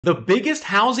The biggest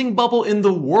housing bubble in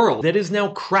the world that is now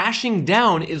crashing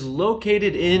down is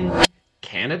located in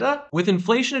Canada, with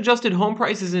inflation-adjusted home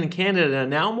prices in Canada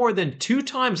now more than 2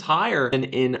 times higher than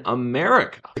in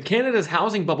America. Canada's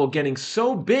housing bubble getting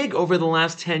so big over the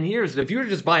last 10 years that if you were to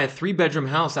just buy a 3-bedroom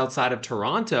house outside of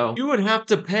Toronto, you would have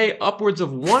to pay upwards of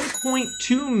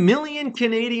 1.2 million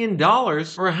Canadian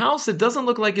dollars for a house that doesn't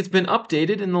look like it's been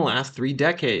updated in the last 3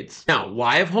 decades. Now,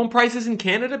 why have home prices in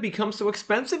Canada become so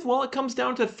expensive? Well, it comes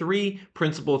down to 3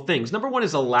 principal things. Number 1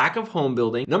 is a lack of home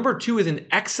building. Number 2 is an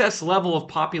excess level of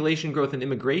population growth and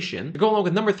immigration. To go along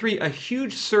with number 3, a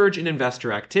huge surge in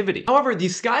investor activity. However,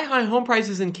 these sky-high home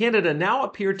prices in Canada now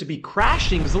appear to be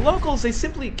crashing because the locals, they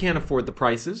simply can't afford the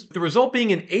prices. The result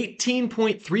being an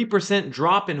 18.3%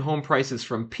 drop in home prices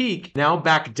from peak, now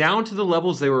back down to the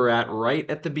levels they were at right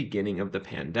at the beginning of the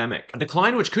pandemic. A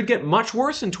decline which could get much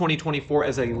worse in 2024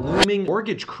 as a looming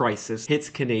mortgage crisis hits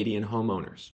Canadian homeowners.